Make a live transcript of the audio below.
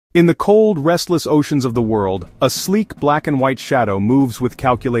In the cold, restless oceans of the world, a sleek black and white shadow moves with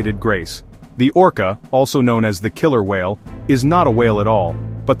calculated grace. The orca, also known as the killer whale, is not a whale at all,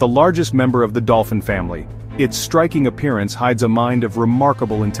 but the largest member of the dolphin family. Its striking appearance hides a mind of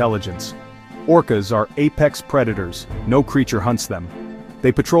remarkable intelligence. Orcas are apex predators, no creature hunts them.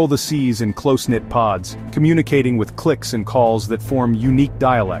 They patrol the seas in close-knit pods, communicating with clicks and calls that form unique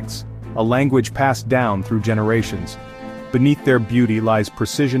dialects, a language passed down through generations. Beneath their beauty lies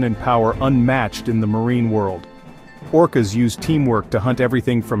precision and power unmatched in the marine world. Orcas use teamwork to hunt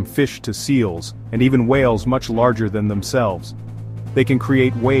everything from fish to seals, and even whales much larger than themselves. They can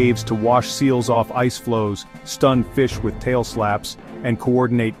create waves to wash seals off ice floes, stun fish with tail slaps, and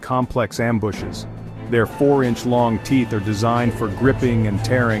coordinate complex ambushes. Their 4-inch-long teeth are designed for gripping and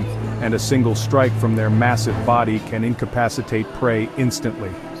tearing, and a single strike from their massive body can incapacitate prey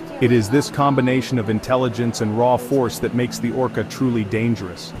instantly. It is this combination of intelligence and raw force that makes the orca truly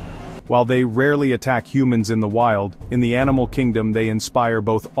dangerous. While they rarely attack humans in the wild, in the animal kingdom they inspire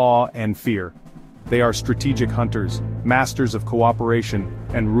both awe and fear. They are strategic hunters, masters of cooperation,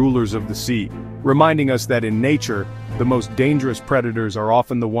 and rulers of the sea, reminding us that in nature, the most dangerous predators are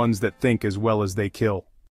often the ones that think as well as they kill.